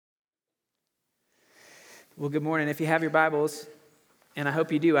Well, good morning. If you have your Bibles, and I hope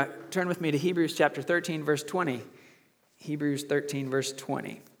you do, turn with me to Hebrews chapter 13, verse 20. Hebrews 13, verse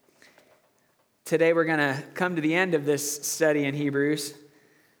 20. Today we're going to come to the end of this study in Hebrews,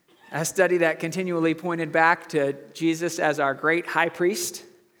 a study that continually pointed back to Jesus as our great high priest.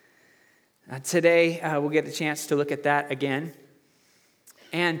 Today we'll get a chance to look at that again.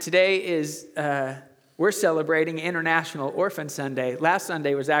 And today is, we're celebrating International Orphan Sunday. Last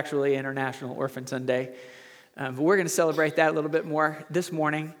Sunday was actually International Orphan Sunday. But we're going to celebrate that a little bit more this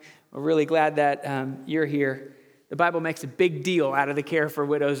morning. We're really glad that you're here. The Bible makes a big deal out of the care for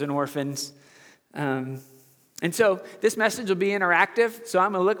widows and orphans. And so this message will be interactive, so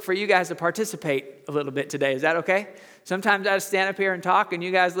I'm going to look for you guys to participate a little bit today. Is that okay? Sometimes I just stand up here and talk, and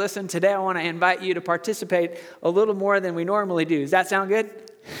you guys listen. Today I want to invite you to participate a little more than we normally do. Does that sound good?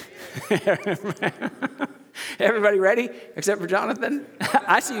 Everybody ready? Except for Jonathan?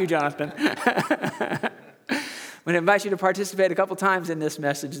 I see you, Jonathan. I'm going to invite you to participate a couple times in this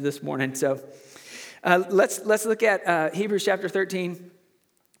message this morning. So let's look at Hebrews chapter 13,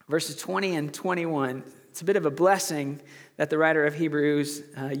 verses 20 and 21. It's a bit of a blessing that the writer of Hebrews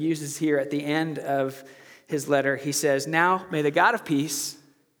uses here at the end of his letter. He says, "Now may the God of peace,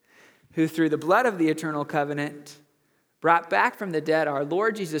 who through the blood of the eternal covenant brought back from the dead our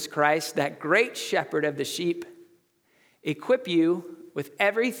Lord Jesus Christ, that great shepherd of the sheep, equip you with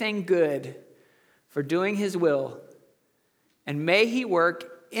everything good for doing his will, and may he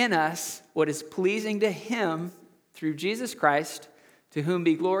work in us what is pleasing to him through Jesus Christ, to whom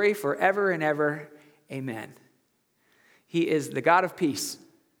be glory forever and ever. Amen." He is the God of peace.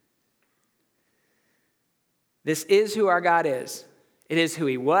 This is who our God is. It is who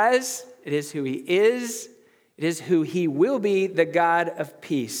he was. It is who he is. It is who he will be, the God of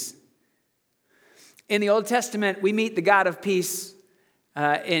peace. In the Old Testament, we meet the God of peace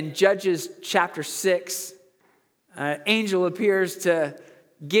in Judges chapter 6. Angel appears to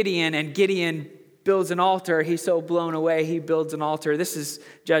Gideon, and Gideon builds an altar. He's so blown away, he builds an altar. This is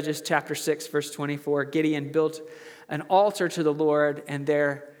Judges chapter 6, verse 24. Gideon built an altar to the Lord, and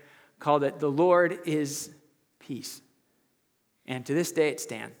there called it, "The Lord is Peace." And to this day it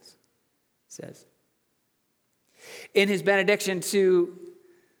stands, it says. In his benediction to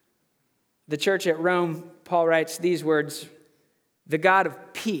the church at Rome, Paul writes these words, "The God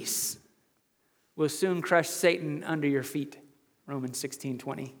of peace will soon crush Satan under your feet." Romans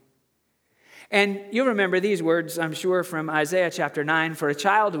 16:20. And you'll remember these words, I'm sure, from Isaiah chapter 9. "For a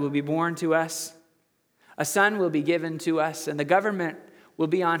child will be born to us, a son will be given to us, and the government will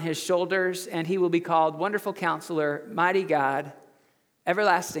be on his shoulders, and he will be called Wonderful Counselor, Mighty God,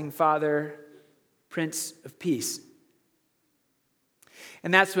 Everlasting Father, Prince of Peace."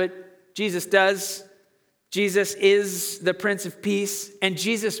 And that's what Jesus does. Jesus is the Prince of Peace, and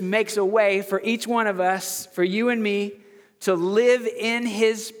Jesus makes a way for each one of us, for you and me, to live in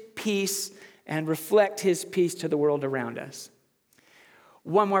his peace and reflect his peace to the world around us.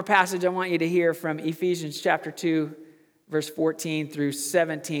 One more passage I want you to hear from Ephesians chapter 2, verse 14 through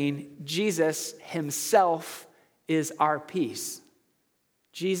 17. Jesus himself is our peace.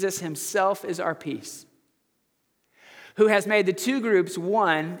 Jesus himself is our peace, who has made the two groups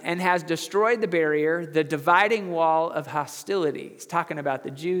one and has destroyed the barrier, the dividing wall of hostility. He's talking about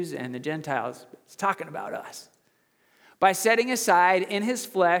the Jews and the Gentiles. He's talking about us. By setting aside in his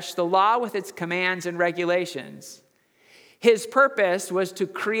flesh the law with its commands and regulations. His purpose was to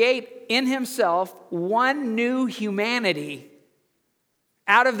create in himself one new humanity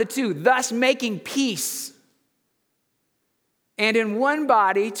out of the two, thus making peace. And in one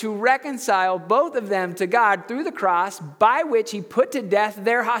body to reconcile both of them to God through the cross, by which he put to death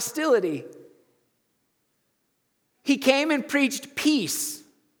their hostility. He came and preached peace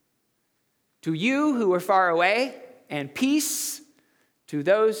to you who were far away, and peace to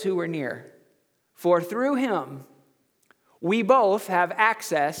those who were near. For through him we both have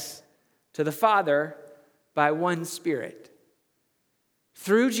access to the Father by one Spirit.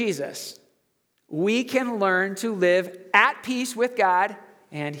 Through Jesus, we can learn to live at peace with God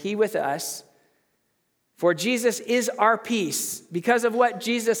and he with us. For Jesus is our peace. Because of what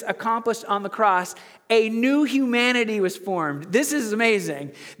Jesus accomplished on the cross, a new humanity was formed. This is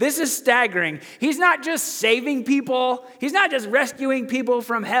amazing. This is staggering. He's not just saving people. He's not just rescuing people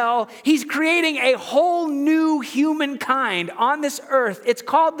from hell. He's creating a whole new humankind on this earth. It's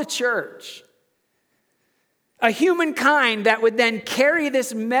called the church. A humankind that would then carry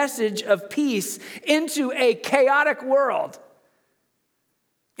this message of peace into a chaotic world.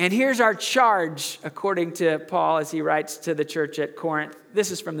 And here's our charge, according to Paul, as he writes to the church at Corinth.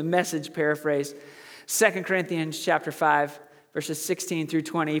 This is from the Message paraphrase, 2 Corinthians chapter 5, verses 16 through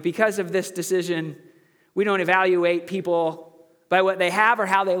 20. Because of this decision, We don't evaluate people by what they have or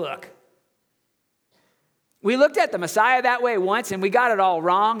how they look. We looked at the Messiah that way once and we got it all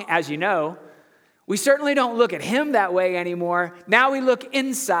wrong, as you know. We certainly don't look at him that way anymore. Now we look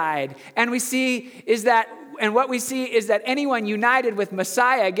inside and what we see is that anyone united with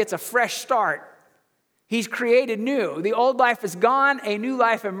Messiah gets a fresh start. He's created new. The old life is gone, a new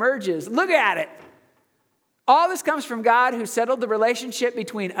life emerges. Look at it. All this comes from God, who settled the relationship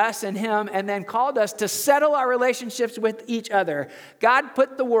between us and him and then called us to settle our relationships with each other. God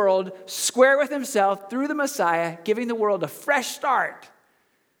put the world square with himself through the Messiah, giving the world a fresh start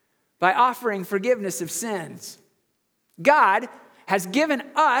by offering forgiveness of sins. God has given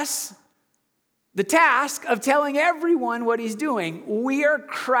us the task of telling everyone what he's doing. We are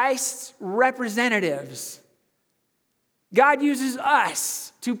Christ's representatives. God uses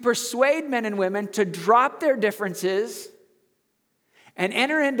us to persuade men and women to drop their differences and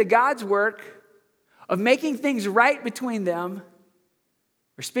enter into God's work of making things right between them.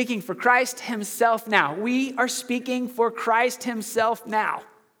 We're speaking for Christ himself now. We are speaking for Christ himself now.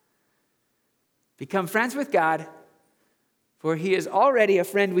 Become friends with God, for he is already a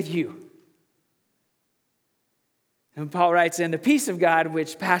friend with you. And Paul writes, "And the peace of God,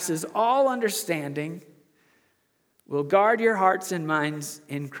 which passes all understanding, will guard your hearts and minds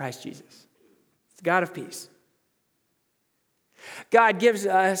in Christ Jesus." It's the God of peace. God gives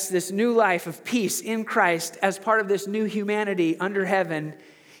us this new life of peace in Christ as part of this new humanity under heaven.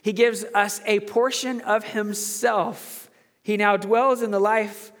 He gives us a portion of himself. He now dwells in the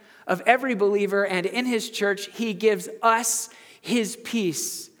life of every believer, and in his church, he gives us his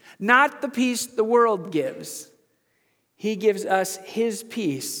peace, not the peace the world gives. He gives us his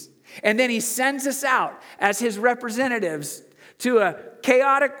peace. And then he sends us out as his representatives to a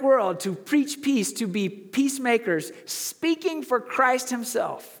chaotic world to preach peace, to be peacemakers, speaking for Christ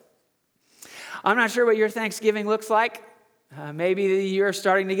himself. I'm not sure what your Thanksgiving looks like. Maybe you're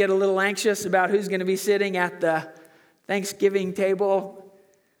starting to get a little anxious about who's going to be sitting at the Thanksgiving table.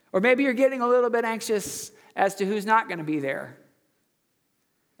 Or maybe you're getting a little bit anxious as to who's not going to be there.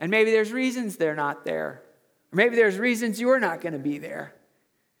 And maybe there's reasons they're not there. Or maybe there's reasons you're not going to be there.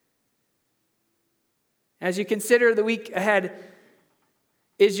 As you consider the week ahead,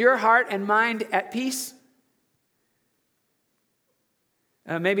 is your heart and mind at peace?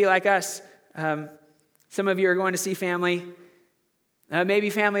 Maybe like us, some of you are going to see family, maybe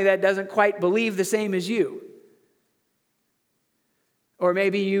family that doesn't quite believe the same as you. Or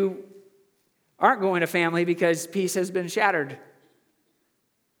maybe you aren't going to family because peace has been shattered.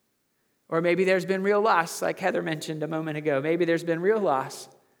 Or maybe there's been real loss, like Heather mentioned a moment ago. Maybe there's been real loss.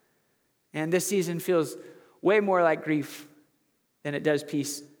 And this season feels way more like grief than it does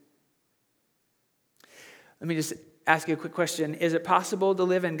peace. Let me just ask you a quick question. Is it possible to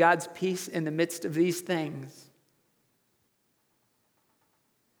live in God's peace in the midst of these things?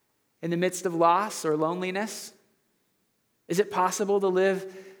 In the midst of loss or loneliness? Is it possible to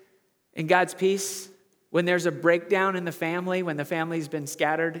live in God's peace when there's a breakdown in the family, when the family's been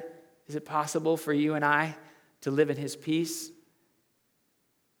scattered? Is it possible for you and I to live in his peace?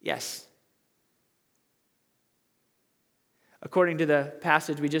 Yes. According to the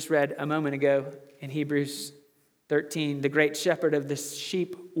passage we just read a moment ago in Hebrews 13, the great shepherd of the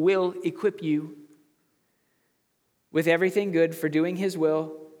sheep will equip you with everything good for doing his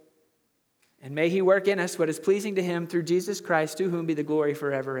will. And may he work in us what is pleasing to him through Jesus Christ, to whom be the glory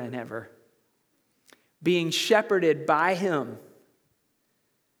forever and ever. Being shepherded by him,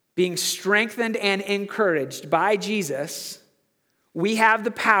 being strengthened and encouraged by Jesus, we have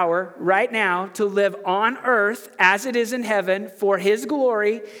the power right now to live on earth as it is in heaven for his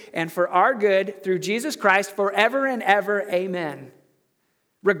glory and for our good through Jesus Christ forever and ever. Amen.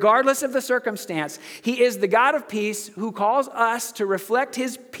 Regardless of the circumstance, he is the God of peace who calls us to reflect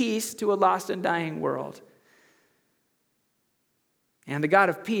his peace to a lost and dying world. And the God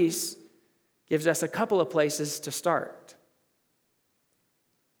of peace gives us a couple of places to start.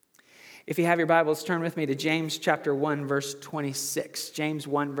 If you have your Bibles, turn with me to James chapter 1, verse 26. James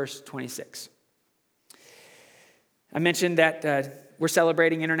 1, verse 26. I mentioned that we're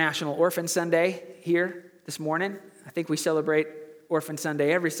celebrating International Orphan Sunday here this morning. I think we celebrate Orphan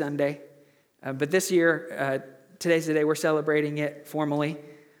Sunday every Sunday. But this year, today's the day we're celebrating it formally.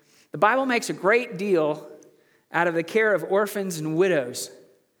 The Bible makes a great deal out of the care of orphans and widows.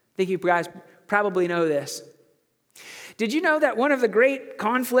 I think you guys probably know this. Did you know that one of the great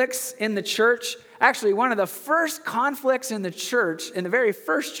conflicts in the church, actually one of the first conflicts in the church, in the very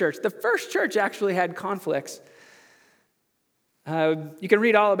first church, the first church actually had conflicts. You can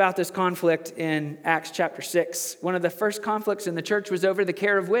read all about this conflict in Acts chapter 6. One of the first conflicts in the church was over the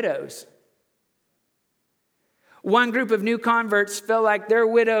care of widows. One group of new converts felt like their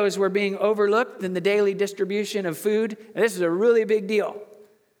widows were being overlooked in the daily distribution of food. And this is a really big deal.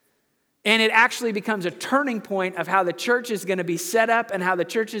 And it actually becomes a turning point of how the church is going to be set up and how the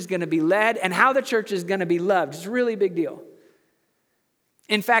church is going to be led and how the church is going to be loved. It's a really big deal.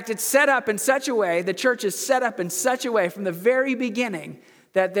 In fact, it's set up in such a way, the church is set up in such a way from the very beginning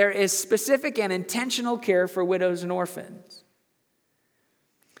that there is specific and intentional care for widows and orphans.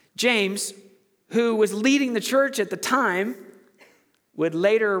 James, who was leading the church at the time, would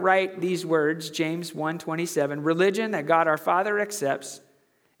later write these words, James 1:27, religion that God our Father accepts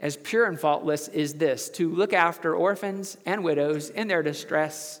as pure and faultless is this, to look after orphans and widows in their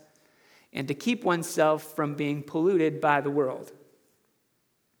distress and to keep oneself from being polluted by the world.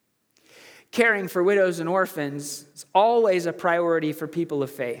 Caring for widows and orphans is always a priority for people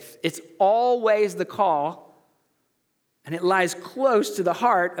of faith. It's always the call, and it lies close to the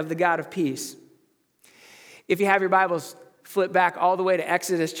heart of the God of peace. If you have your Bibles, flip back all the way to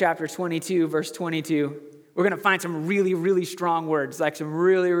Exodus chapter 22, verse 22. We're going to find some really, really strong words, like some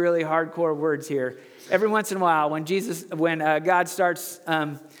really, really hardcore words here. Every once in a while, when God starts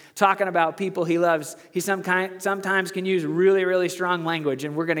talking about people he loves, he sometimes can use really, really strong language,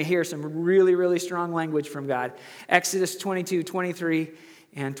 and we're going to hear some really, really strong language from God. Exodus 22, 23,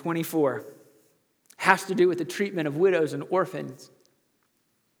 and 24 has to do with the treatment of widows and orphans.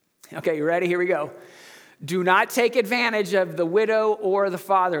 Okay, you ready? Here we go. Do not take advantage of the widow or the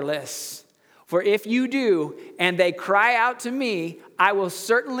fatherless. For if you do, and they cry out to me, I will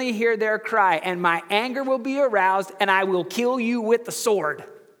certainly hear their cry, and my anger will be aroused, and I will kill you with the sword.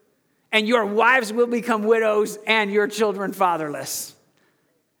 And your wives will become widows, and your children fatherless.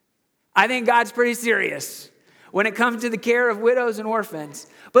 I think God's pretty serious when it comes to the care of widows and orphans.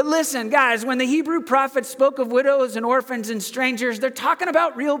 But listen, guys, when the Hebrew prophets spoke of widows and orphans and strangers, they're talking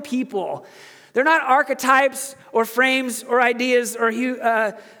about real people. They're not archetypes or frames or ideas or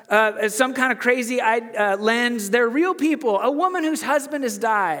some kind of crazy lens. They're real people. A woman whose husband has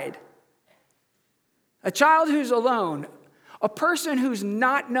died. A child who's alone. A person who's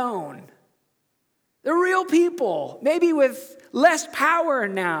not known. They're real people, maybe with less power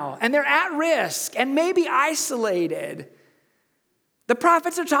now, and they're at risk and maybe isolated. The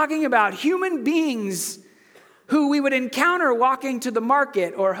prophets are talking about human beings who we would encounter walking to the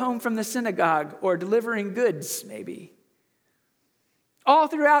market or home from the synagogue or delivering goods, maybe. All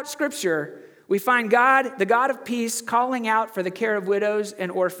throughout Scripture, we find God, the God of peace, calling out for the care of widows and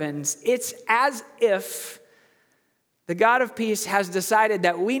orphans. It's as if the God of peace has decided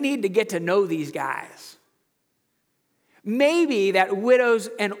that we need to get to know these guys. Maybe that widows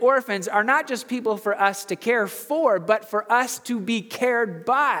and orphans are not just people for us to care for, but for us to be cared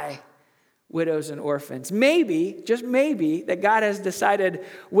by. Widows and orphans. Maybe, just maybe, that God has decided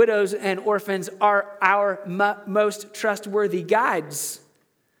widows and orphans are our most trustworthy guides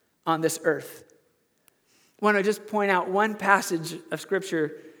on this earth. I want to just point out one passage of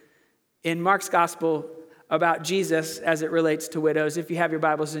Scripture in Mark's Gospel about Jesus as it relates to widows. If you have your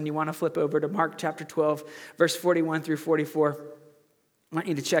Bibles and you want to flip over to Mark chapter 12, verse 41 through 44, I want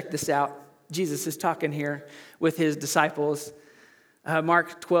you to check this out. Jesus is talking here with his disciples.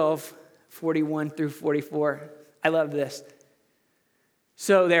 Mark 12, 41 through 44. I love this.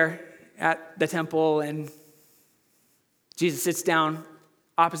 So they're at the temple, and Jesus sits down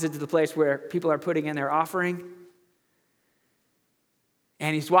opposite to the place where people are putting in their offering.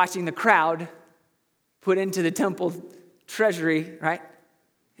 And he's watching the crowd put into the temple treasury, right?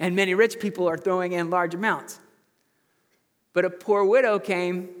 And many rich people are throwing in large amounts. But a poor widow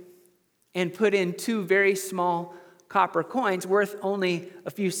came and put in 2 very small copper coins worth only a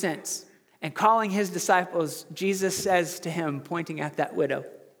few cents. And calling his disciples, Jesus says to him, pointing at that widow,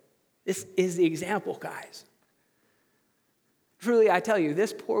 this is the example, guys. Truly, I tell you,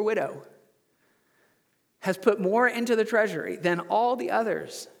 this poor widow has put more into the treasury than all the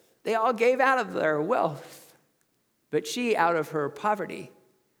others. They all gave out of their wealth, but she, out of her poverty,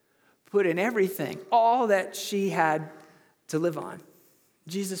 put in everything, all that she had to live on.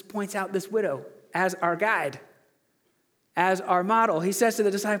 Jesus points out this widow as our guide, as our model. He says to the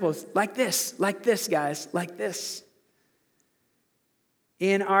disciples, like this, guys, like this.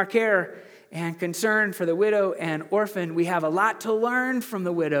 In our care and concern for the widow and orphan, we have a lot to learn from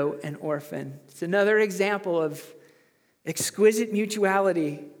the widow and orphan. It's another example of exquisite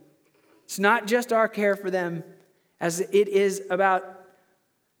mutuality. It's not just our care for them as it is about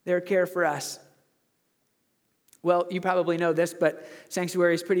their care for us. Well, you probably know this, but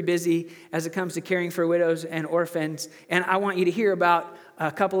Sanctuary is pretty busy as it comes to caring for widows and orphans. And I want you to hear about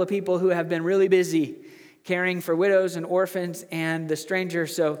a couple of people who have been really busy caring for widows and orphans and the stranger.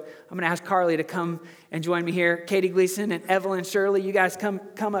 So I'm going to ask Carly to come and join me here. Katie Gleason and Evelyn Shirley, you guys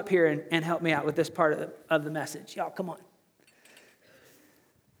come up here and help me out with this part of the message. Y'all, come on.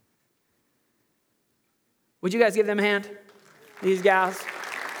 Would you guys give them a hand? These gals.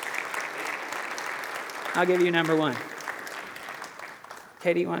 I'll give you number one.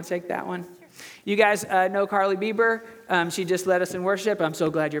 Katie, you want to take that one? Sure. You guys know Carly Bieber. She just led us in worship. I'm so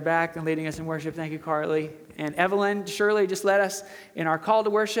glad you're back and leading us in worship. Thank you, Carly. And Evelyn Shirley just led us in our call to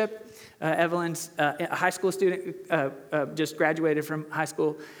worship. Evelyn's a high school student, just graduated from high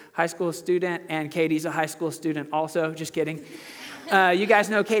school student, and Katie's a high school student also. Just kidding. You guys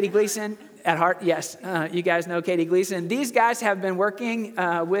know Katie Gleason. At heart, yes. You guys know Katie Gleason. These guys have been working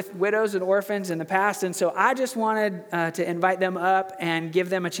with widows and orphans in the past, and so I just wanted to invite them up and give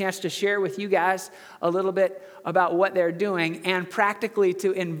them a chance to share with you guys a little bit about what they're doing, and practically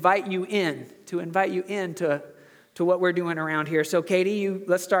to invite you in to what we're doing around here. So Katie,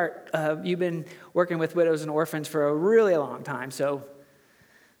 let's start. You've been working with widows and orphans for a really long time, so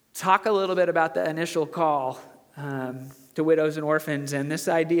talk a little bit about the initial call to widows and orphans, and this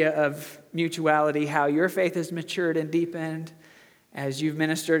idea of mutuality, how your faith has matured and deepened as you've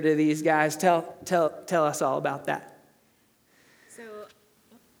ministered to these guys. Tell us all about that. So,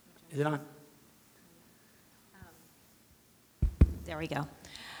 is it on? There we go.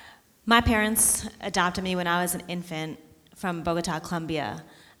 My parents adopted me when I was an infant from Bogota, Colombia.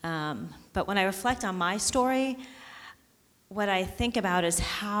 But when I reflect on my story, what I think about is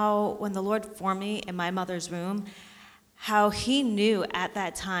how, when the Lord formed me in my mother's womb, how he knew at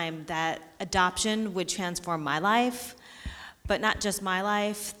that time that adoption would transform my life, but not just my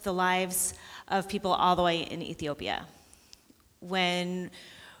life, the lives of people all the way in Ethiopia. When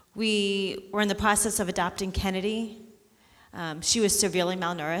we were in the process of adopting Kennedy, she was severely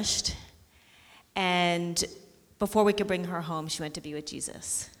malnourished, and before we could bring her home, she went to be with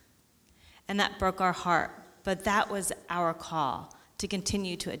Jesus. And that broke our heart, but that was our call, to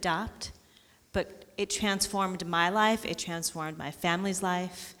continue to adopt. But it transformed my life, it transformed my family's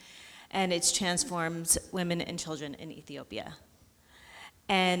life, and it's transformed women and children in Ethiopia.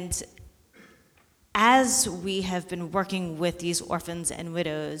 And as we have been working with these orphans and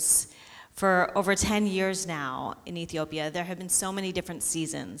widows for over 10 years now in Ethiopia, there have been so many different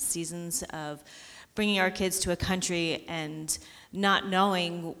seasons of bringing our kids to a country and not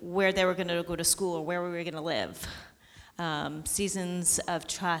knowing where they were going to go to school or where we were going to live. Seasons of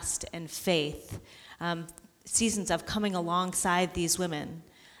trust and faith, seasons of coming alongside these women.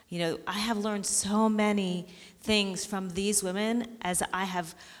 You know, I have learned so many things from these women as I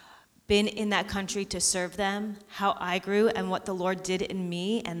have been in that country to serve them, how I grew and what the Lord did in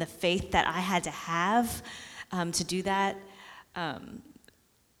me and the faith that I had to have to do that.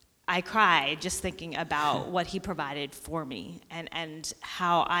 I cry just thinking about what he provided for me and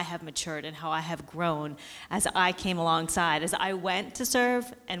how I have matured and how I have grown as I came alongside, as I went to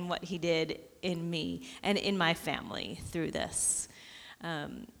serve, and what he did in me and in my family through this.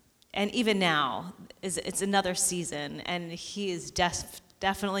 And even now, it's another season, and he is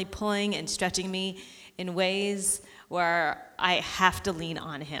definitely pulling and stretching me in ways where I have to lean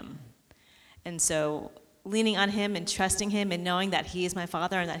on him. And so leaning on him and trusting him and knowing that he is my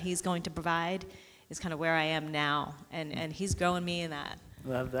father and that he's going to provide is kind of where I am now. And he's growing me in that.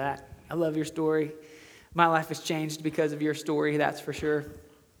 Love that. I love your story. My life has changed because of your story, that's for sure.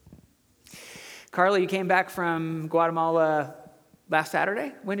 Carly, you came back from Guatemala last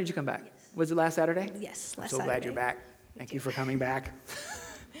Saturday? When did you come back? Yes. Was it last Saturday? Yes, last Saturday. So glad you're back. Thank you for coming back.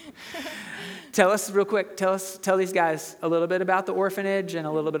 Tell us real quick, tell these guys a little bit about the orphanage and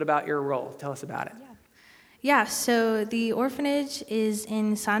a little bit about your role. Tell us about it. Yeah, so the orphanage is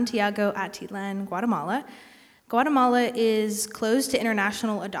in Santiago Atitlan, Guatemala. Guatemala is closed to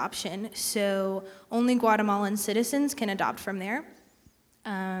international adoption, so only Guatemalan citizens can adopt from there.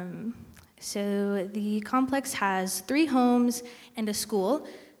 So the complex has 3 homes and a school.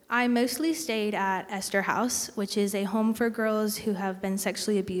 I mostly stayed at Esther House, which is a home for girls who have been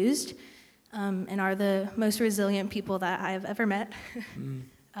sexually abused and are the most resilient people that I have ever met.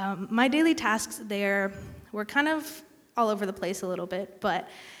 My daily tasks there were kind of all over the place a little bit, but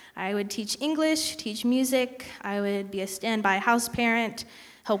I would teach English, teach music, I would be a standby house parent,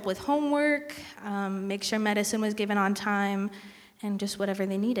 help with homework, make sure medicine was given on time, and just whatever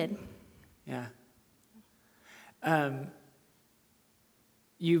they needed. Yeah.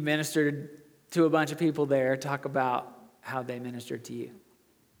 You ministered to a bunch of people there. Talk about how they ministered to you.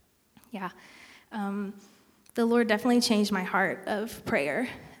 Yeah. The Lord definitely changed my heart of prayer.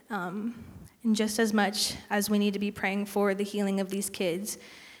 And just as much as we need to be praying for the healing of these kids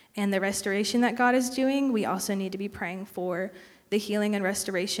and the restoration that God is doing, we also need to be praying for the healing and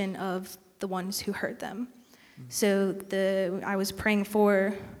restoration of the ones who hurt them. So I was praying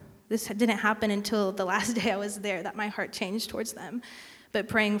for, this didn't happen until the last day I was there, that my heart changed towards them, but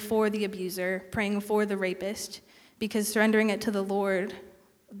praying for the abuser, praying for the rapist, because surrendering it to the Lord's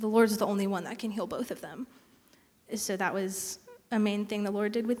the only one that can heal both of them. So that was a main thing the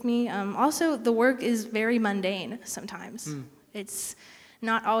Lord did with me. Also, the work is very mundane sometimes. It's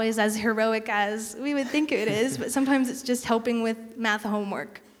not always as heroic as we would think it is, but sometimes it's just helping with math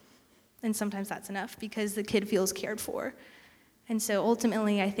homework. And sometimes that's enough because the kid feels cared for. And so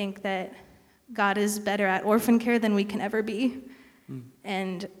ultimately, I think that God is better at orphan care than we can ever be.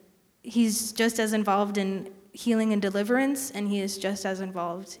 And he's just as involved in healing and deliverance, and he is just as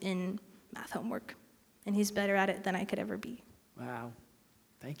involved in math homework. And he's better at it than I could ever be. Wow.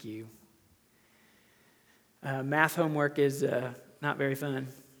 Thank you. Math homework is not very fun.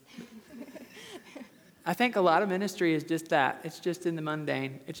 I think a lot of ministry is just that. It's just in the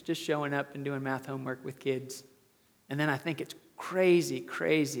mundane. It's just showing up and doing math homework with kids. And then I think it's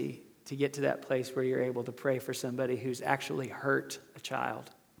crazy to get to that place where you're able to pray for somebody who's actually hurt a child.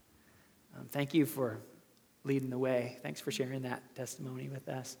 Thank you for leading the way. Thanks for sharing that testimony with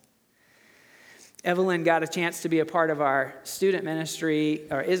us. Evelyn got a chance to be a part of our student ministry,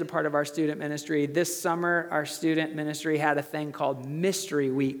 or is a part of our student ministry. This summer, our student ministry had a thing called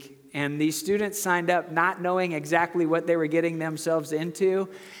Mystery Week. And these students signed up not knowing exactly what they were getting themselves into.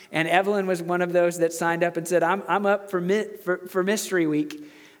 And Evelyn was one of those that signed up and said, I'm up for Mystery Week.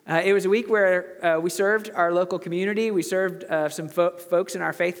 It was a week where we served our local community. We served some folks in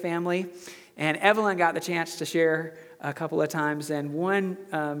our faith family. And Evelyn got the chance to share a couple of times. And one,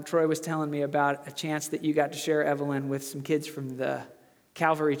 Troy was telling me about a chance that you got to share, Evelyn, with some kids from the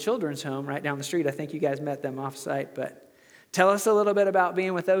Calvary Children's Home right down the street. I think you guys met them off-site, but tell us a little bit about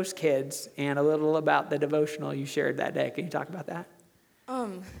being with those kids and a little about the devotional you shared that day. Can you talk about that?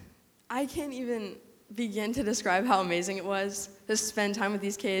 I can't even begin to describe how amazing it was to spend time with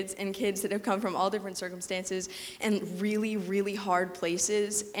these kids and kids that have come from all different circumstances and really, really hard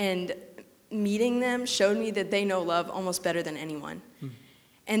places. And meeting them showed me that they know love almost better than anyone.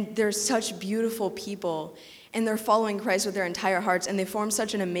 And they're such beautiful people, and they're following Christ with their entire hearts, and they formed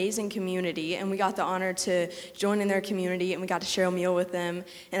such an amazing community, and we got the honor to join in their community, and we got to share a meal with them,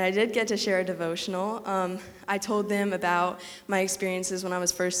 and I did get to share a devotional. I told them about my experiences when I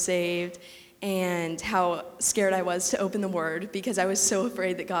was first saved, and how scared I was to open the Word, because I was so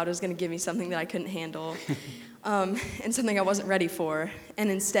afraid that God was going to give me something that I couldn't handle, and something I wasn't ready for, and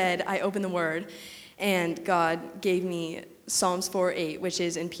instead, I opened the Word, and God gave me Psalms 4:8, which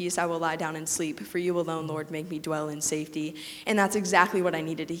is, "In peace I will lie down and sleep, for you alone, Lord, make me dwell in safety." And that's exactly what I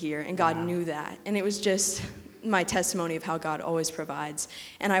needed to hear, and God knew that. And it was just my testimony of how God always provides.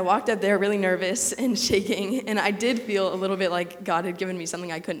 And I walked up there really nervous and shaking, and I did feel a little bit like God had given me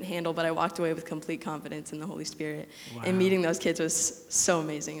something I couldn't handle, but I walked away with complete confidence in the Holy Spirit. Wow. And meeting those kids was so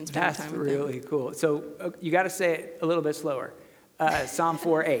amazing and spending time with them. That's really cool. So you got to say it a little bit slower. Psalm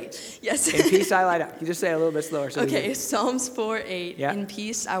 4:8. Yes. In peace I lie down. You just say it a little bit slower. So okay, Psalms 4:8. Yeah. In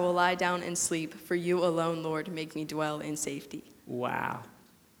peace I will lie down and sleep, for you alone, Lord, make me dwell in safety. Wow.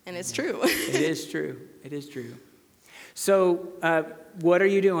 And it's true. It is true. It is true. So what are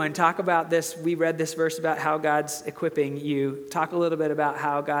you doing? Talk about this. We read this verse about how God's equipping you. Talk a little bit about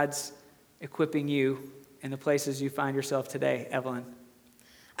how God's equipping you in the places you find yourself today, Evelyn.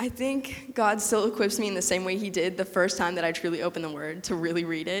 I think God still equips me in the same way he did the first time that I truly opened the Word to really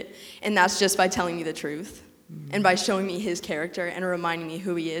read it. And that's just by telling me the truth and by showing me his character and reminding me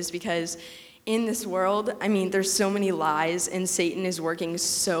who he is. Because in this world, I mean, there's so many lies and Satan is working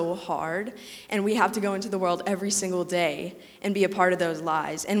so hard. And we have to go into the world every single day and be a part of those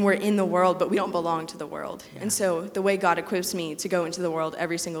lies. And we're in the world, but we don't belong to the world. Yeah. And so the way God equips me to go into the world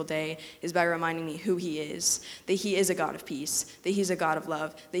every single day is by reminding me who he is, that he is a God of peace, that he's a God of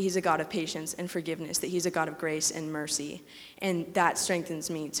love, that he's a God of patience and forgiveness, that he's a God of grace and mercy. And that strengthens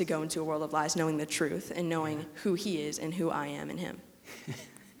me to go into a world of lies, knowing the truth and knowing who he is and who I am in him.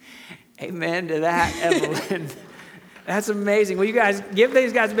 Amen to that, Evelyn. That's amazing. Well, you guys, give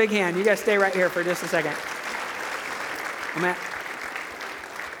these guys a big hand. You guys stay right here for just a second. I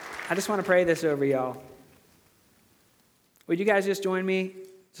just want to pray this over y'all. Would you guys just join me?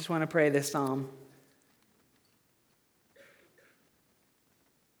 Just want to pray this psalm.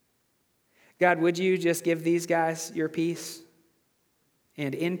 God, would you just give these guys your peace?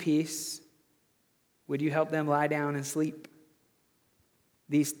 And in peace, would you help them lie down and sleep?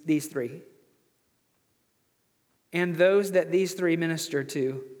 These three. And those that these three minister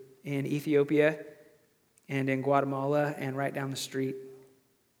to in Ethiopia and in Guatemala and right down the street.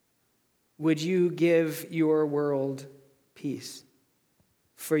 would you give your world peace?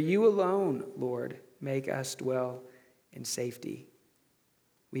 For you alone, Lord, make us dwell in safety.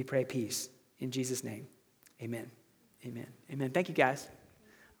 We pray peace. In Jesus' name, amen. Amen. Amen. Thank you, guys.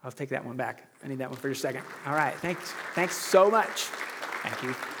 I'll take that one back. I need that one for just a second. All right. Thanks. Thanks so much. Thank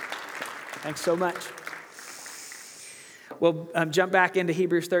you. Thanks so much. We'll jump back into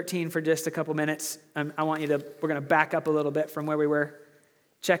Hebrews 13 for just a couple minutes. We're going to back up a little bit from where we were.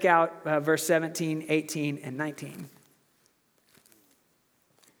 Check out verse 17, 18, and 19.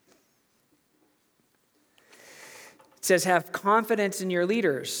 It says, have confidence in your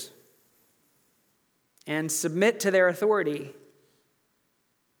leaders and submit to their authority,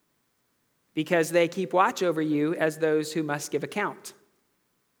 because they keep watch over you as those who must give account.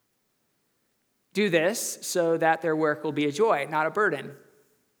 Do this so that their work will be a joy, not a burden,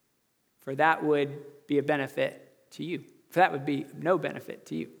 for that would be a benefit to you. For that would be no benefit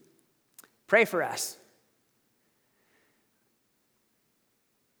to you. Pray for us.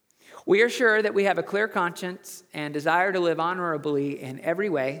 We are sure that we have a clear conscience and desire to live honorably in every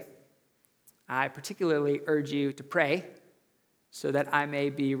way. I particularly urge you to pray so that I may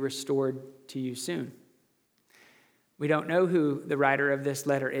be restored to you soon. We don't know who the writer of this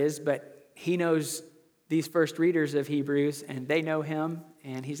letter is, but he knows these first readers of Hebrews, and they know him,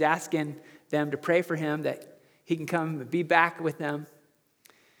 and he's asking them to pray for him that he can come and be back with them.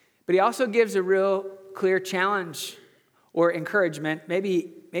 But he also gives a real clear challenge or encouragement,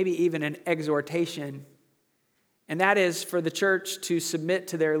 maybe even an exhortation, and that is for the church to submit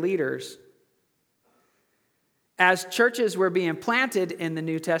to their leaders. As churches were being planted in the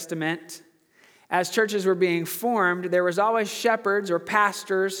New Testament, as churches were being formed, there was always shepherds or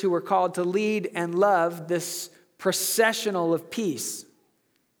pastors who were called to lead and love this processional of peace.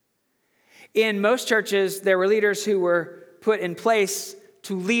 In most churches, there were leaders who were put in place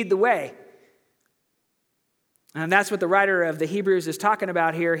to lead the way. And that's what the writer of the Hebrews is talking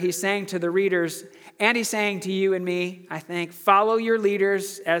about here. He's saying to the readers, and he's saying to you and me, I think, follow your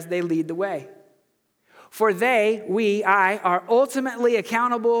leaders as they lead the way. For I are ultimately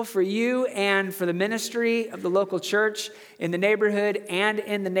accountable for you and for the ministry of the local church in the neighborhood and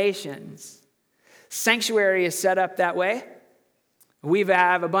in the nations. Sanctuary is set up that way. We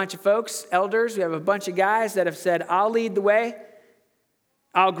have a bunch of folks, elders, we have a bunch of guys that have said, I'll lead the way.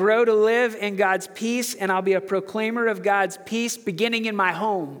 I'll grow to live in God's peace, and I'll be a proclaimer of God's peace beginning in my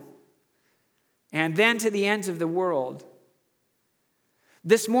home and then to the ends of the world.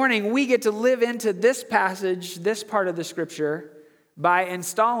 This morning, we get to live into this passage, this part of the scripture, by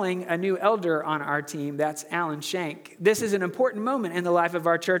installing a new elder on our team. That's Alan Shank. This is an important moment in the life of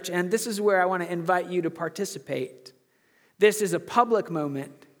our church, and this is where I want to invite you to participate. This is a public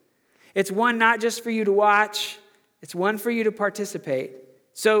moment. It's one not just for you to watch, it's one for you to participate.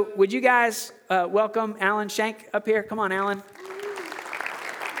 So would you guys welcome Alan Shank up here? Come on, Alan.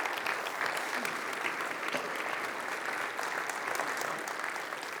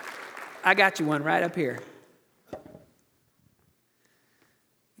 I got you one right up here.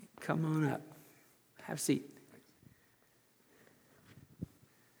 Come on up. Have a seat.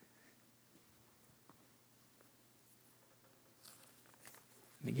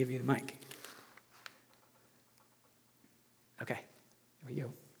 Let me give you the mic. Okay, here we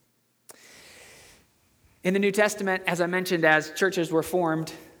go. In the New Testament, as I mentioned, as churches were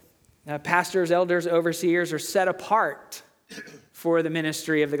formed, pastors, elders, overseers are set apart for the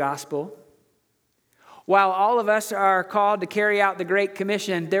ministry of the gospel. While all of us are called to carry out the Great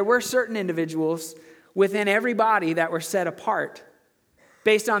Commission, there were certain individuals within every body that were set apart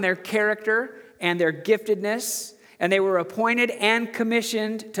based on their character and their giftedness, and they were appointed and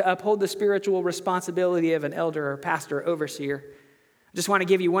commissioned to uphold the spiritual responsibility of an elder or pastor or overseer. I just want to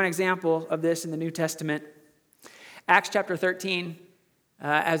give you one example of this in the New Testament. Acts chapter 13,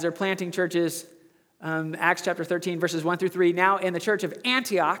 as they're planting churches, Acts chapter 13, verses 1 through 3. Now in the church of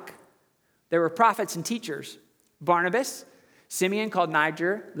Antioch, there were prophets and teachers. Barnabas, Simeon called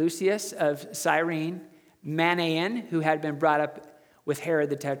Niger, Lucius of Cyrene, Manaen, who had been brought up with Herod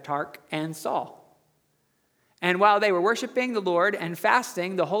the Tetrarch, and Saul. And while they were worshiping the Lord and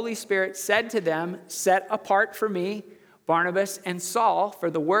fasting, the Holy Spirit said to them, set apart for me Barnabas and Saul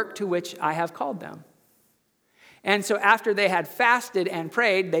for the work to which I have called them. And so after they had fasted and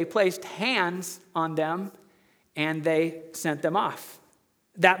prayed, they placed hands on them and they sent them off.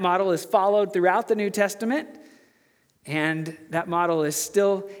 That model is followed throughout the New Testament, and that model is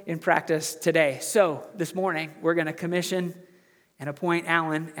still in practice today. So this morning, we're going to commission and appoint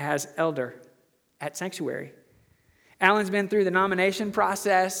Alan as elder at Sanctuary. Alan's been through the nomination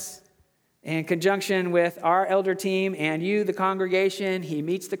process. In conjunction with our elder team and you, the congregation, he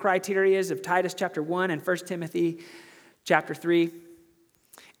meets the criteria of Titus chapter 1 and 1 Timothy chapter 3.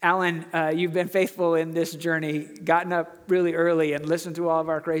 Alan, you've been faithful in this journey, gotten up really early and listened to all of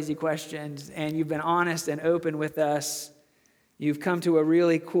our crazy questions, and you've been honest and open with us. You've come to a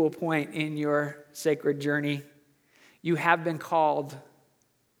really cool point in your sacred journey. You have been called,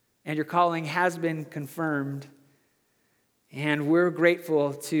 and your calling has been confirmed. And we're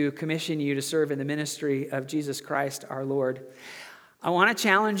grateful to commission you to serve in the ministry of Jesus Christ our Lord. I want to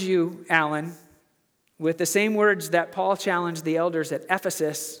challenge you, Alan, with the same words that Paul challenged the elders at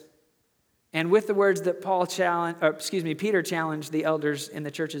Ephesus, and with the words that Peter challenged the elders in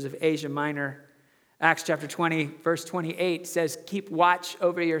the churches of Asia Minor. Acts chapter 20, verse 28 says, "Keep watch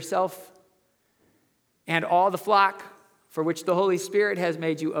over yourself and all the flock for which the Holy Spirit has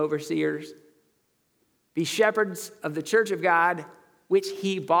made you overseers. Be shepherds of the church of God, which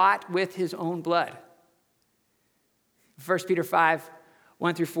he bought with his own blood." 1 Peter 5,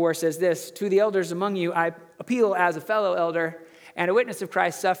 1-4 says this, "To the elders among you I appeal as a fellow elder and a witness of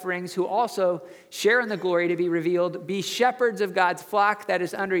Christ's sufferings, who also share in the glory to be revealed. Be shepherds of God's flock that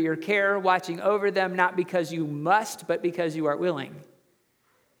is under your care, watching over them, not because you must, but because you are willing,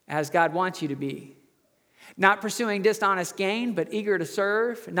 as God wants you to be. Not pursuing dishonest gain, but eager to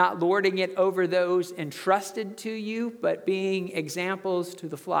serve, not lording it over those entrusted to you, but being examples to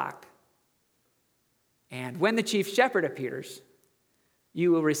the flock. And when the chief shepherd appears,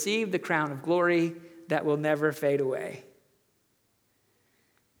 you will receive the crown of glory that will never fade away."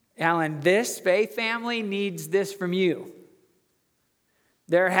 Alan, this faith family needs this from you.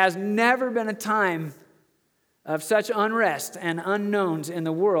 There has never been a time of such unrest and unknowns in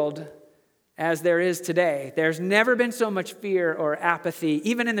the world as there is today. There's never been so much fear or apathy,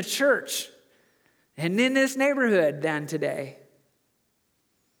 even in the church and in this neighborhood, than today.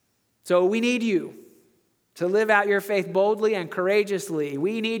 So we need you to live out your faith boldly and courageously.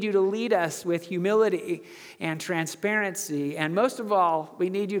 We need you to lead us with humility and transparency. And most of all, we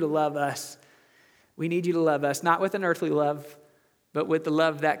need you to love us. We need you to love us, not with an earthly love, but with the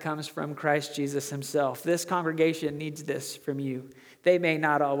love that comes from Christ Jesus himself. This congregation needs this from you. They may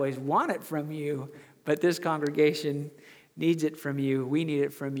not always want it from you, but this congregation needs it from you. We need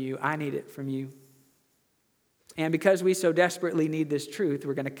it from you. I need it from you. And because we so desperately need this truth,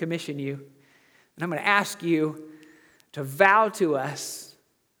 we're going to commission you. And I'm going to ask you to vow to us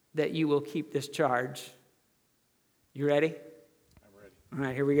that you will keep this charge. You ready? I'm ready. All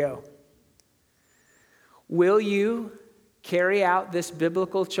right, here we go. Will you carry out this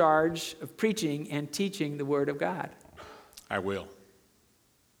biblical charge of preaching and teaching the Word of God? I will.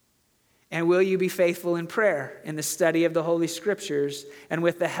 And will you be faithful in prayer, in the study of the Holy Scriptures, and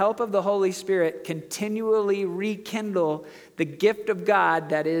with the help of the Holy Spirit, continually rekindle the gift of God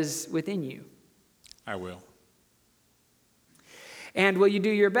that is within you? I will. And will you do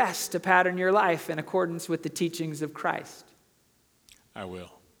your best to pattern your life in accordance with the teachings of Christ? I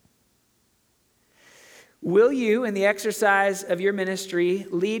will. Will you, in the exercise of your ministry,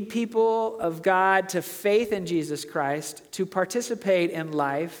 lead people of God to faith in Jesus Christ, to participate in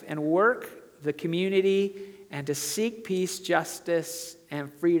life and work, the community, and to seek peace, justice,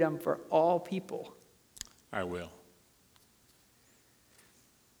 and freedom for all people? I will.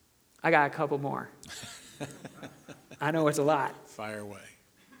 I got a couple more. I know it's a lot. Fire away.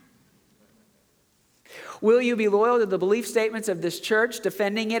 Will you be loyal to the belief statements of this church,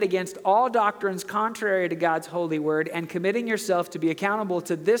 defending it against all doctrines contrary to God's holy word, and committing yourself to be accountable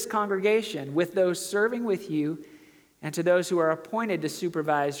to this congregation, with those serving with you and to those who are appointed to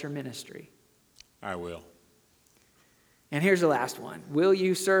supervise your ministry? I will. And here's the last one. Will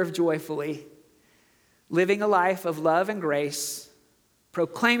you serve joyfully, living a life of love and grace,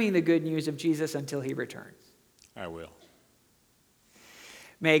 proclaiming the good news of Jesus until he returns? I will.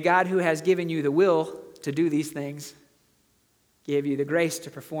 May God, who has given you the will to do these things, give you the grace to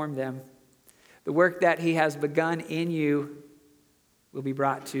perform them. The work that he has begun in you will be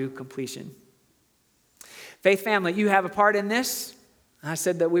brought to completion. Faith family, you have a part in this. I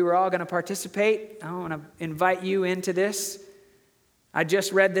said that we were all going to participate. I want to invite you into this. I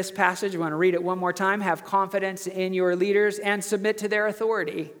just read this passage. I want to read it one more time. Have confidence in your leaders and submit to their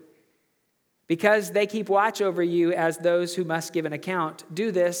authority, because they keep watch over you as those who must give an account.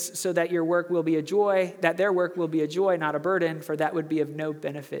 Do this so that your work will be a joy, that their work will be a joy, not a burden, for that would be of no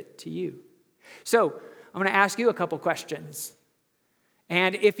benefit to you. So I'm going to ask you a couple questions.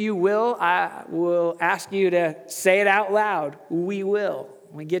 And if you will, I will ask you to say it out loud. We will.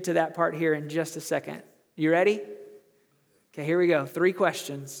 We get to that part here in just a second. You ready? Okay, here we go. 3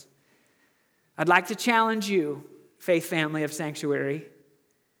 questions. I'd like to challenge you, faith family of Sanctuary.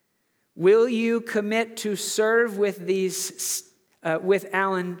 Will you commit to serve with with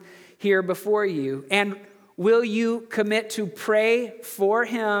Alan here before you? And will you commit to pray for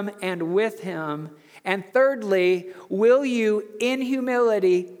him and with him? And thirdly, will you, in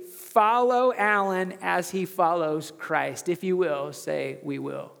humility, follow Alan as he follows Christ? If you will, say, we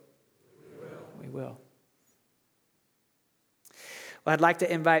will. We will. Well, I'd like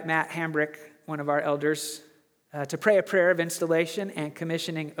to invite Matt Hambrick, one of our elders, to pray a prayer of installation and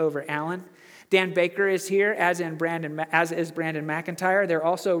commissioning over Alan. Dan Baker is here, as is Brandon McIntyre. They're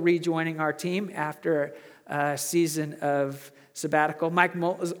also rejoining our team after a season of sabbatical. Mike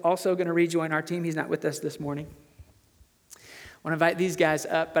Molt is also going to rejoin our team. He's not with us this morning. I want to invite these guys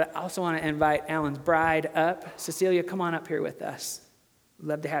up, but I also want to invite Alan's bride up. Cecilia, come on up here with us. We'd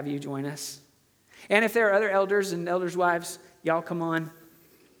love to have you join us. And if there are other elders and elders' wives, y'all come on.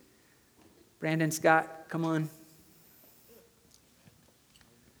 Brandon, Scott, come on.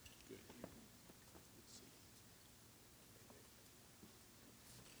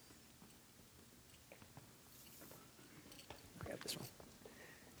 Grab this one.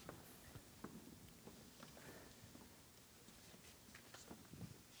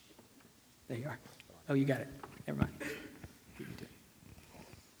 There you are. Oh, you got it. Never mind.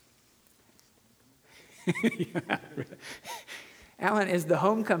 Alan is the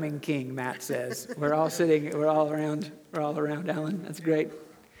homecoming king, Matt says. We're all around Alan. That's great.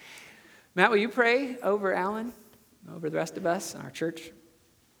 Matt, will you pray over Alan, over the rest of us and our church?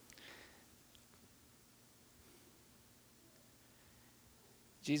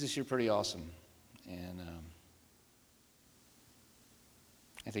 Jesus, you're pretty awesome. And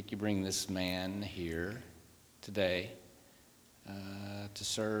I think you bring this man here today to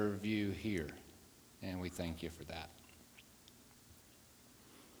serve you here. And we thank you for that.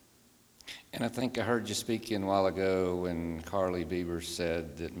 And I think I heard you speaking a while ago when Carly Bieber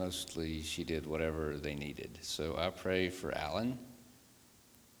said that mostly she did whatever they needed. So I pray for Alan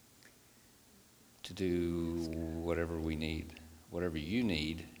to do whatever we need, whatever you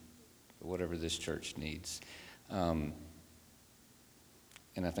need, whatever this church needs. And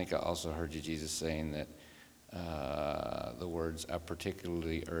I think I also heard you, Jesus, saying that the words, I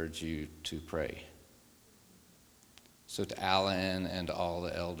particularly urge you to pray. So to Alan and to all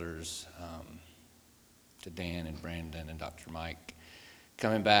the elders, to Dan and Brandon and Dr. Mike,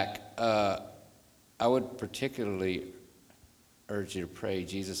 coming back, I would particularly urge you to pray.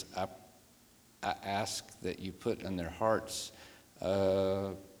 Jesus, I ask that you put in their hearts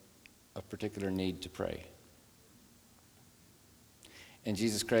a particular need to pray. And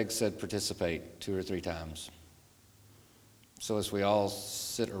Jesus, Craig said participate 2 or 3 times. So as we all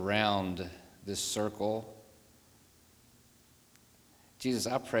sit around this circle, Jesus,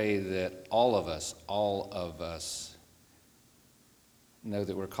 I pray that all of us know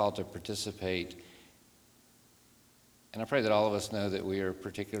that we're called to participate. And I pray that all of us know that we are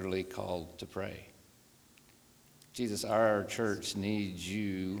particularly called to pray. Jesus, our church needs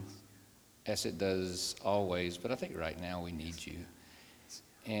you, as it does always, but I think right now we need you.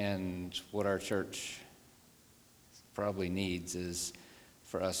 And what our church probably needs is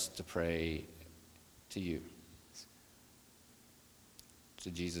for us to pray to you. So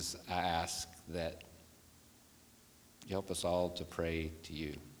Jesus, I ask that you help us all to pray to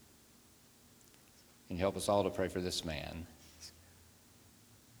you. And you help us all to pray for this man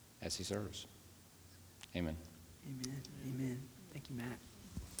as he serves. Amen. Amen. Amen. Thank you, Matt.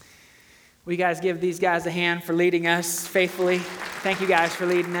 Will you guys give these guys a hand for leading us faithfully? Thank you guys for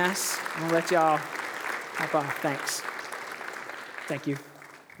leading us. I'm going to let y'all hop off. Thanks. Thank you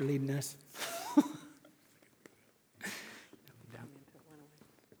for leading us.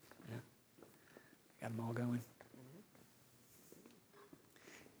 Got them all going.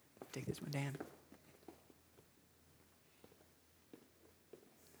 Take this one, Dan.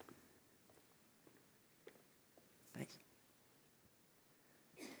 Thanks.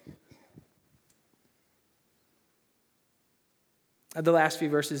 The last few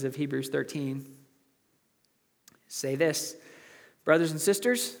verses of Hebrews 13 say this: brothers and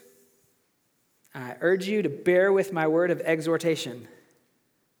sisters, I urge you to bear with my word of exhortation.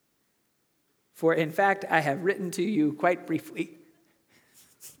 For in fact, I have written to you quite briefly.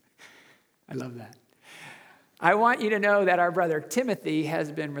 I love that. I want you to know that our brother Timothy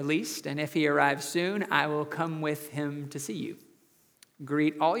has been released, and if he arrives soon, I will come with him to see you.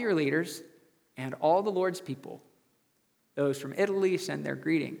 Greet all your leaders and all the Lord's people. Those from Italy send their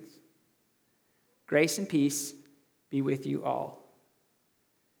greetings. Grace and peace be with you all.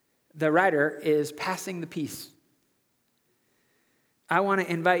 The writer is passing the peace. I want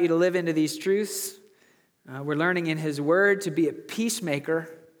to invite you to live into these truths. We're learning in his word to be a peacemaker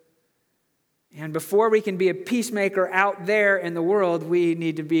And before we can be a peacemaker out there in the world, we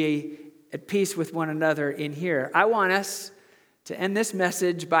need to be at peace with one another in here. I want us to end this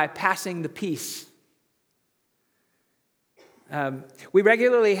message by passing the peace. We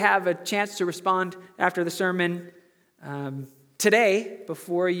regularly have a chance to respond after the sermon. Today,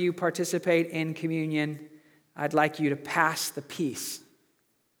 before you participate in communion, I'd like you to pass the peace,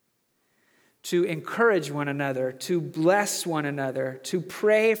 to encourage one another, to bless one another, to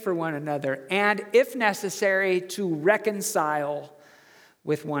pray for one another, and if necessary, to reconcile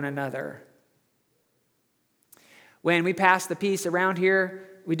with one another. When we pass the peace around here,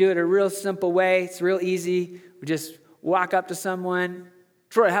 we do it a real simple way. It's real easy. We just walk up to someone.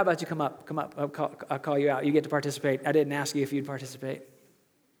 Troy, how about you come up? Come up. I'll call you out. You get to participate. I didn't ask you if you'd participate.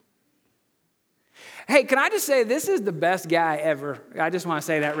 Hey, can I just say this is the best guy ever? I just want to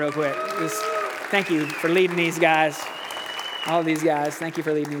say that real quick. Thank you for leading these guys. All these guys. Thank you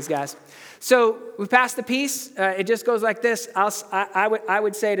for leading these guys. So we passed the peace. It just goes like this. I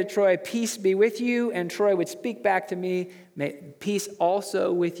would say to Troy, peace be with you. And Troy would speak back to me, peace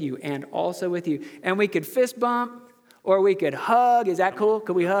also with you and also with you. And we could fist bump or we could hug. Is that cool?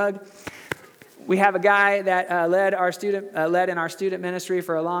 Could we hug? We have a guy that led in our student ministry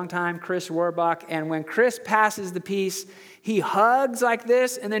for a long time, Chris Warbach. And when Chris passes the peace, he hugs like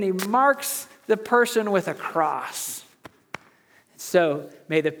this, and then he marks the person with a cross. So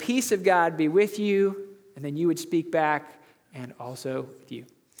may the peace of God be with you, and then you would speak back, and also with you.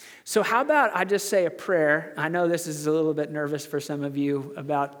 So how about I just say a prayer? I know this is a little bit nervous for some of you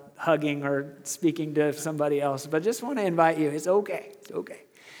about hugging or speaking to somebody else, but just want to invite you. It's okay. It's okay.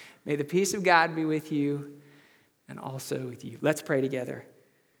 May the peace of God be with you and also with you. Let's pray together.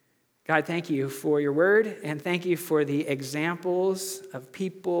 God, thank you for your word, and thank you for the examples of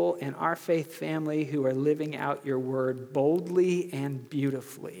people in our faith family who are living out your word boldly and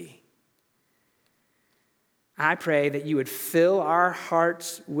beautifully. I pray that you would fill our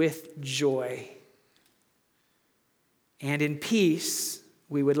hearts with joy, and in peace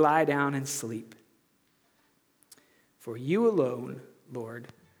we would lie down and sleep. For you alone, Lord,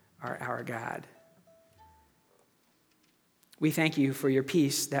 are our God. We thank you for your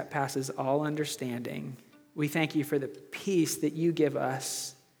peace that passes all understanding. We thank you for the peace that you give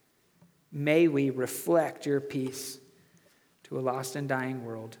us. May we reflect your peace to a lost and dying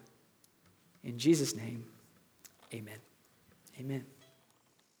world. In Jesus' name, amen. Amen.